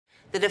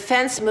The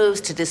defense moves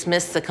to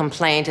dismiss the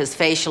complaint as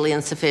facially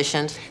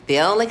insufficient. The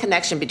only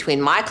connection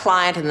between my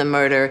client and the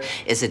murder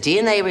is a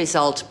DNA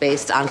result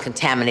based on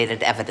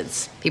contaminated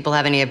evidence. People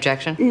have any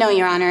objection? No,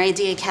 Your Honor.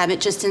 ADA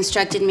Cabot just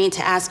instructed me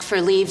to ask for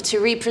leave to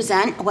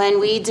represent when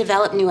we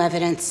develop new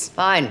evidence.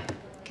 Fine.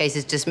 Case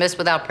is dismissed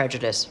without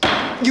prejudice.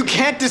 You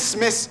can't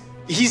dismiss.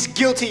 He's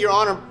guilty, Your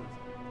Honor.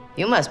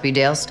 You must be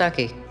Dale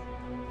Stuckey.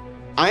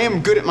 I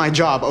am good at my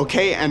job,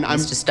 okay? And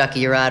Mr. Stuckey,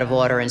 you're out of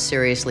order and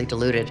seriously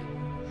deluded.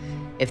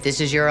 If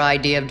this is your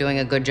idea of doing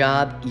a good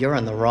job, you're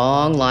in the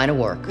wrong line of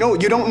work. No,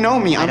 you don't know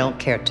me. I don't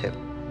care to.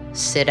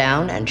 Sit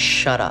down and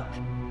shut up.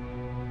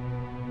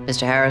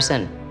 Mr.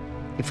 Harrison,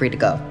 you're free to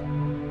go.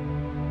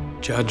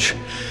 Judge,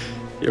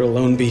 you're a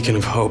lone beacon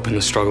of hope in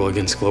the struggle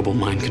against global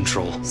mind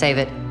control. Save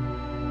it.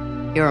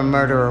 You're a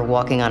murderer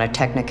walking on a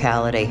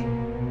technicality.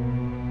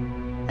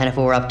 And if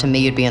it were up to me,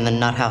 you'd be in the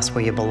nut house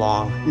where you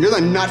belong. You're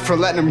the nut for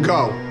letting him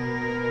go.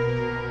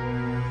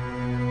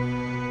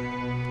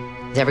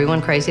 Is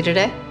everyone crazy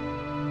today?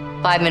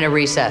 5-minute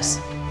recess.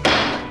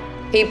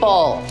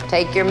 People,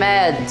 take your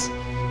meds.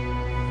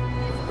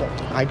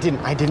 I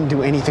didn't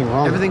do anything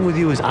wrong. Everything with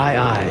you is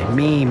I,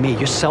 me.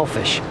 You're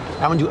selfish.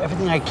 I'm gonna do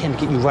everything I can to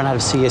get you run out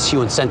of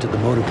CSU and sent to the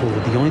motor pool,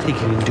 but the only thing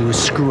you can do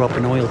is screw up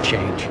an oil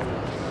change.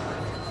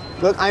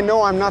 Look, I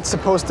know I'm not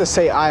supposed to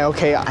say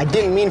okay? I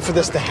didn't mean for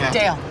this to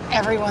happen. Dale,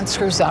 everyone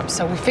screws up,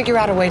 so we figure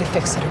out a way to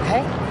fix it,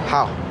 okay?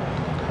 How?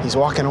 He's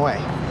walking away.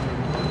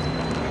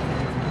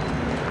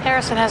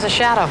 Harrison has a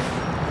shadow.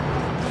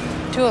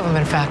 2 of them,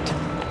 in fact.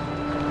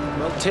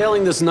 Well,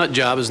 tailing this nut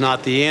job is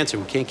not the answer.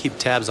 We can't keep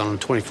tabs on him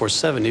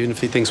 24/7, even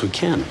if he thinks we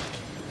can.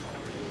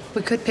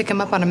 We could pick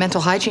him up on a mental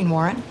hygiene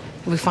warrant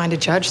if we find a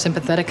judge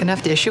sympathetic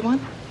enough to issue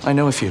one. I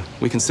know a few.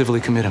 We can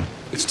civilly commit him.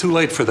 It's too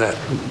late for that.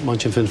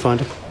 Munch and Fin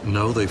find him?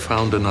 No, they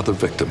found another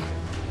victim.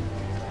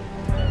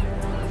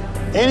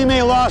 Annie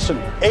Mae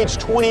Lawson, age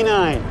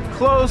 29.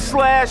 Clothes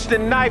slashed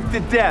and knifed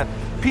to death.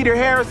 Peter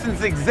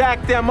Harrison's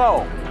exact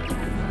M.O.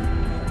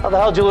 How the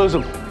hell did you lose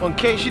him? Well, in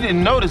case you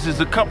didn't notice,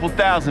 there's a couple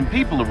thousand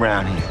people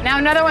around here. Now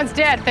another one's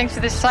dead, thanks to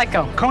this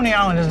psycho. Coney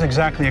Island isn't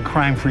exactly a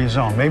crime-free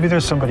zone. Maybe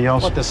there's somebody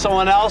else. What, there's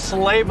someone else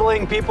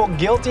labeling people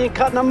guilty and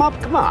cutting them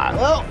up? Come on.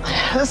 Well,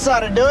 this ought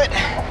to do it.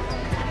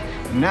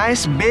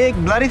 Nice, big,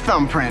 bloody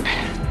thumbprint.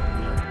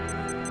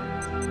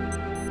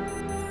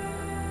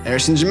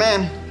 Harrison's your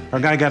man. Our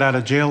guy got out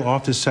of jail,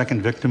 off his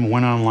second victim,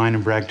 went online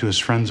and bragged to his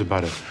friends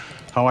about it.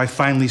 How I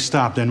finally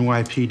stopped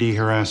NYPD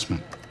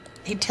harassment.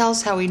 He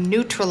tells how he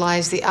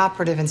neutralized the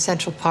operative in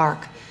Central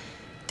Park,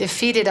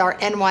 defeated our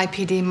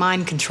NYPD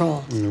mind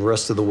control. And the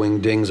rest of the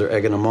wingdings are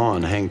egging him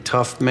on. Hang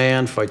tough,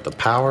 man, fight the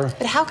power.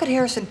 But how could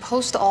Harrison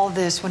post all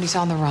this when he's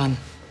on the run?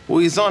 Well,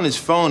 he's on his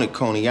phone at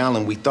Coney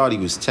Island. We thought he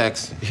was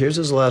texting. Here's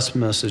his last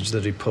message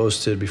that he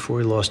posted before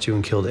he lost you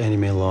and killed Annie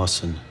Mae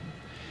Lawson.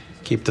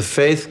 Keep the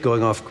faith,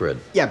 going off grid.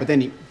 Yeah, but then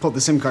he pulled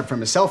the SIM card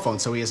from his cell phone,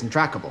 so he isn't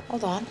trackable.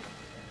 Hold on.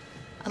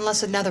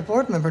 Unless another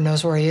board member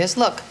knows where he is.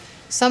 Look,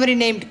 somebody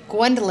named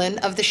Gwendolyn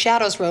of the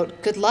Shadows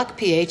wrote, "Good luck,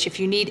 PH. If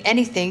you need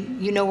anything,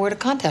 you know where to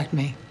contact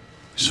me."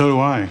 So do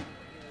I.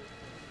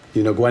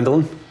 You know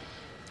Gwendolyn?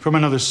 From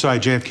another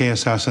site, JFK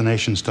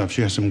assassination stuff.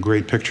 She has some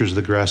great pictures of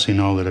the grassy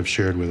knoll that I've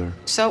shared with her.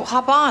 So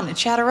hop on and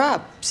chat her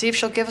up. See if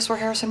she'll give us where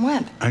Harrison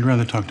went. I'd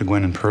rather talk to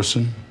Gwen in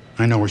person.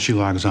 I know where she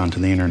logs on to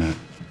the internet.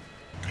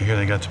 I hear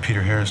they got to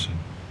Peter Harrison.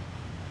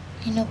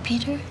 You know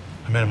Peter?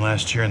 I met him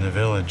last year in the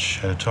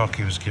village at a talk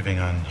he was giving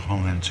on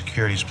Homeland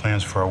Security's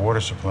plans for our water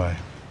supply.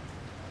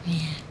 Yeah.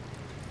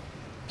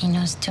 He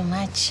knows too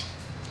much.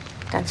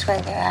 That's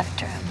why they're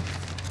after him.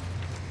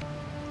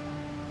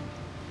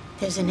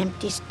 There's an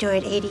empty store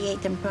at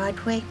 88th and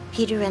Broadway.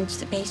 Peter rents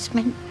the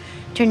basement,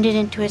 turned it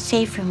into a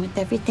safe room with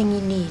everything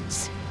he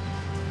needs.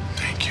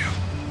 Thank you.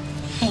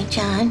 Hey,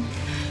 John,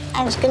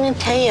 I was gonna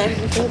tell you I've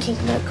been thinking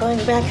about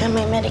going back on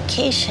my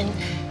medication,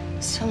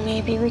 so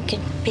maybe we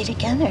could be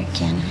together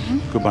again, huh?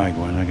 Goodbye,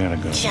 Gwen. I gotta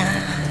go.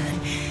 John,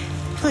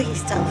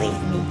 please don't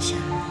leave me,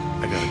 John.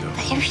 I gotta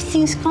go.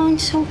 Everything's going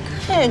so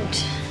good.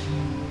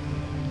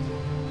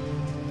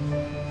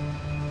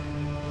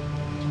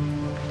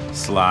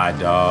 Sly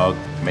dog,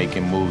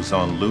 making moves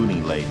on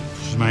Looney lady.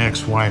 She's my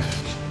ex-wife.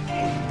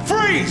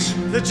 Freeze!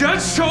 The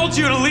judge told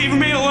you to leave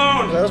me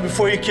alone! That was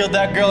before you killed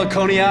that girl at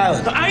Coney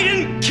Island. I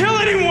didn't kill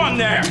anyone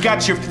there! You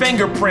got your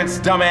fingerprints,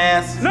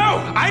 dumbass.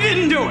 No, I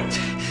didn't do it.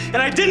 And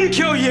I didn't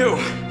kill you.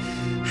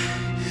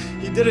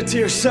 You did it to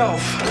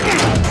yourself.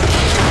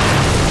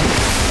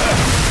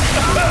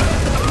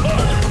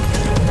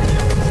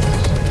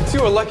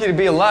 You were lucky to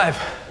be alive.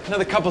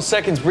 Another couple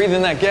seconds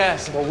breathing that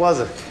gas. What was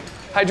it?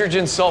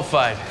 Hydrogen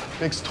sulfide.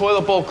 Mixed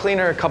toilet bowl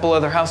cleaner, a couple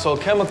other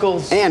household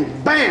chemicals.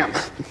 And bam!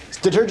 It's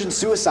detergent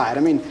suicide. I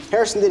mean,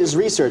 Harrison did his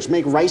research.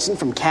 Make ricin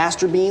from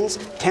castor beans,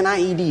 10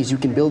 IEDs you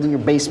can build in your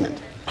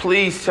basement.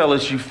 Please tell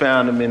us you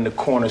found him in the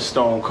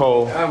cornerstone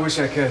coal. I wish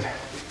I could.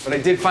 But I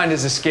did find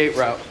his escape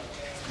route.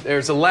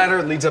 There's a ladder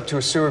that leads up to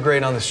a sewer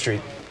grate on the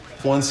street.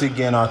 Once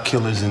again, our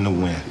killer's in the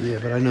wind. Yeah,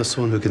 but I know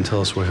someone who can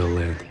tell us where he'll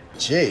land.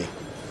 Gee,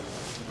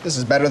 this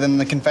is better than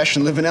the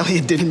confession Liv and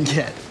Elliot didn't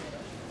get.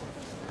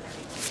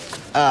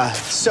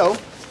 So,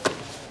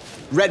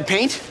 Red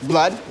paint,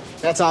 blood.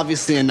 That's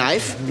obviously a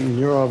knife.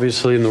 You're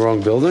obviously in the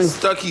wrong building.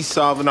 Stuckey's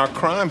solving our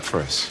crime for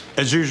us.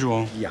 As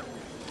usual. Yeah.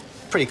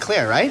 Pretty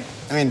clear, right?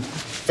 I mean,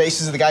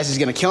 faces of the guys he's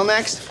gonna kill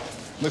next.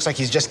 Looks like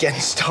he's just getting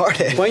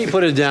started. Why don't you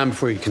put it down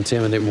before you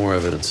contaminate more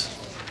evidence?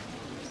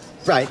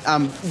 Right,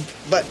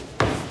 but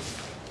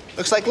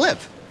looks like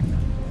Liv.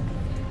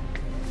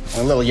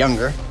 A little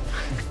younger.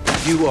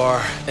 You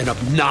are an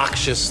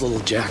obnoxious little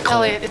jackhole.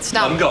 Elliot, it's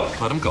not. Let him go.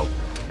 Let him go.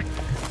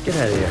 Get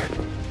out of here.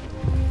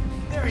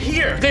 They're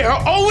here. They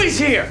are always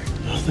here.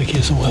 I don't think he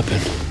has a weapon.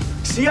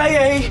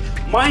 CIA,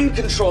 mind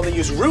control. They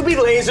use ruby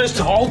lasers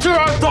to alter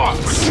our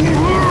thoughts.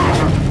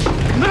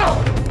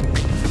 No!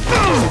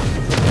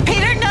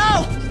 Peter,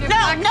 no!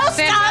 No,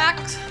 Stand stop! back.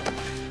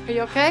 Are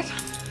you okay?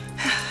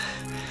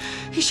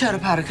 He showed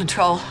up out of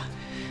control.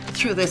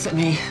 Threw this at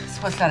me.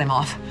 So let's let him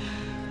off.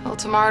 Well,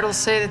 tomorrow it'll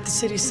say that the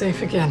city's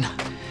safe again.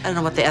 I don't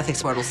know what the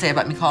ethics board will say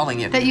about me calling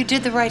you. That you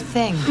did the right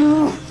thing.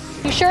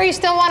 You sure you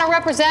still want to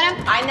represent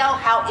him? I know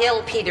how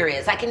ill Peter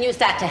is. I can use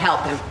that to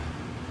help him.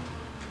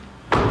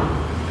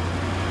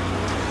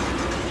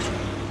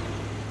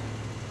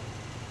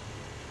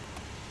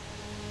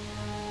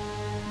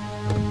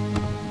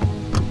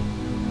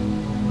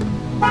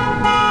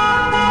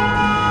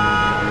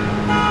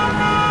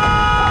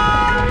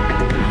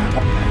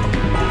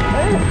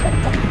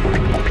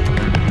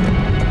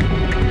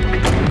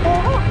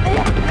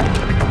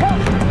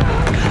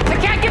 I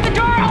can't get the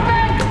door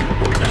open!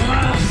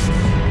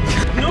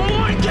 No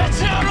one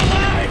gets out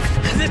alive.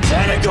 The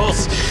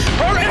tentacles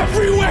are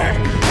everywhere.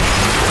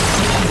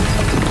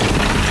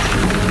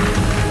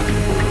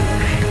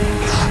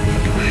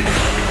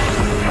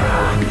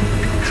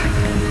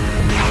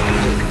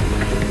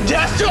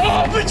 Death to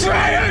all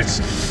betrayers!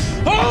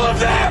 All of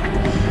them!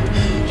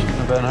 Shouldn't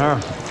have been her.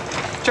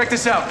 Check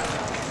this out.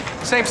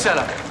 Same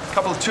setup. A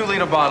couple of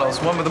 2-liter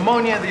bottles, one with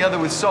ammonia, the other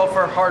with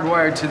sulfur,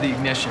 hardwired to the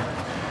ignition.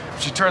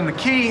 She turned the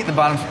key, the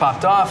bottoms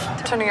popped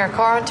off. Turning her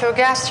car into a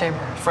gas chamber.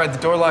 Fried the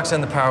door locks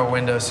and the power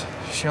windows.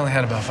 She only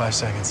had about 5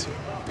 seconds.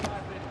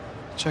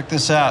 Check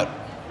this out.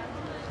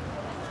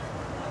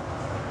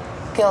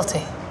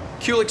 Guilty.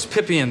 Culex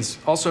pipiens,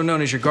 also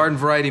known as your garden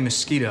variety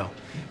mosquito.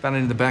 Found it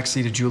in the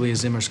backseat of Julia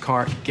Zimmer's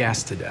car,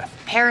 gassed to death.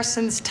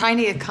 Harrison's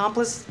tiny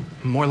accomplice?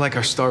 More like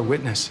our star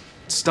witness.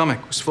 Its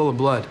stomach was full of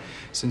blood.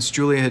 Since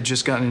Julia had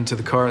just gotten into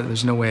the car,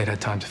 there's no way it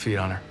had time to feed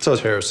on her. So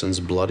Harrison's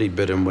blood. He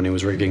bit him when he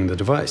was rigging the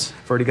device.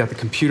 I've already got the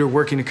computer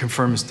working to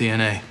confirm his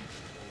DNA.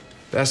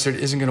 Bastard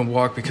isn't gonna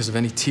walk because of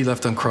any T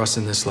left uncrossed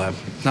in this lab.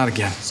 Not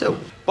again. So,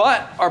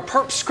 But our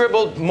perp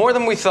scribbled more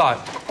than we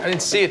thought. I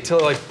didn't see it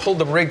till I pulled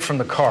the rig from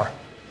the car.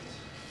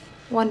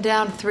 1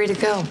 down, 3 to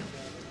go.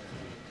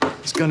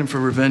 He's gunning for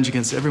revenge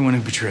against everyone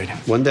who betrayed him.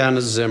 1 down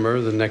is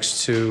Zimmer. The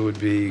next 2 would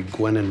be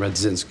Gwen and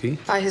Radzinski.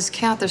 By his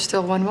count, there's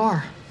still 1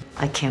 more.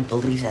 I can't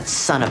believe that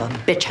son of a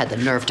bitch had the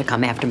nerve to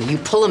come after me. You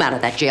pull him out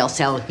of that jail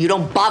cell. You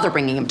don't bother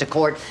bringing him to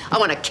court. I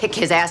want to kick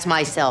his ass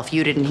myself.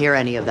 You didn't hear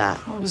any of that.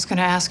 I was going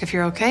to ask if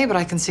you're okay, but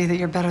I can see that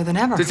you're better than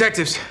ever.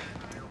 Detectives,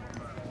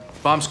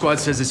 bomb squad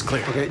says it's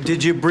clear. Okay,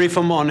 did you brief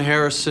him on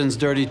Harrison's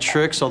dirty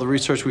tricks, all the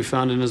research we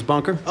found in his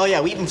bunker? Oh yeah,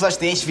 we even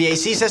flushed the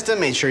HVAC system,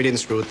 made sure he didn't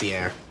screw with the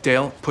air.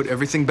 Dale, put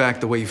everything back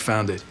the way you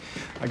found it.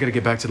 I gotta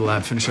get back to the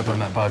lab, finish up on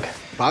that bug.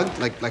 Bug?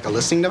 Like a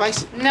listening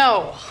device?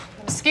 No.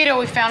 The mosquito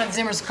we found in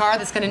Zimmer's car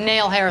that's going to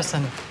nail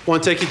Harrison.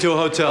 Want to take you to a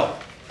hotel.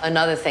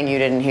 Another thing you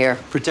didn't hear.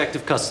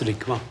 Protective custody,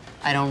 come on.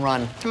 I don't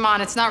run. Come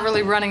on, it's not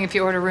really running if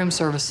you order room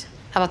service.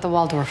 How about the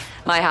Waldorf?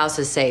 My house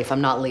is safe.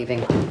 I'm not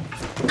leaving.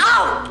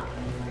 Oh!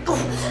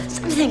 Oh,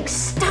 something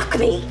stuck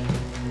me.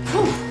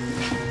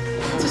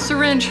 It's a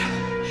syringe.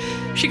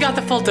 She got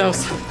the full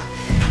dose.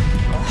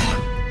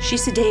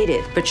 She's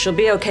sedated, but she'll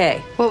be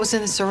okay. What was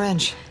in the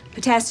syringe?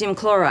 Potassium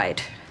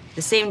chloride,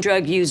 the same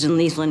drug used in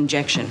lethal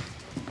injection.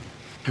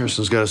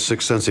 Harrison's got a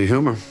sick sense of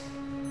humor.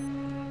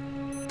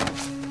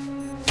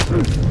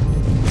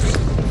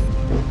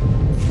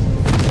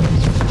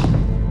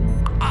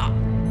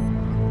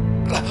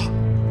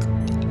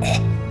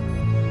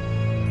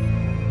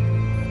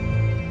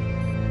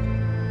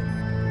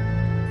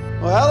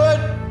 Well, Elliot,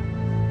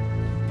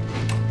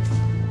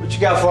 what you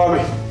got for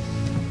me?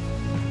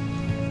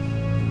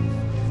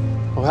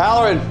 Oh,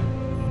 Halloran.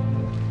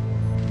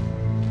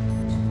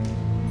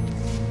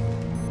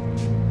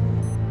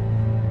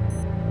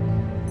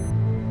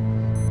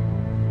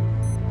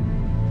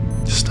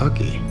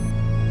 Stuckey.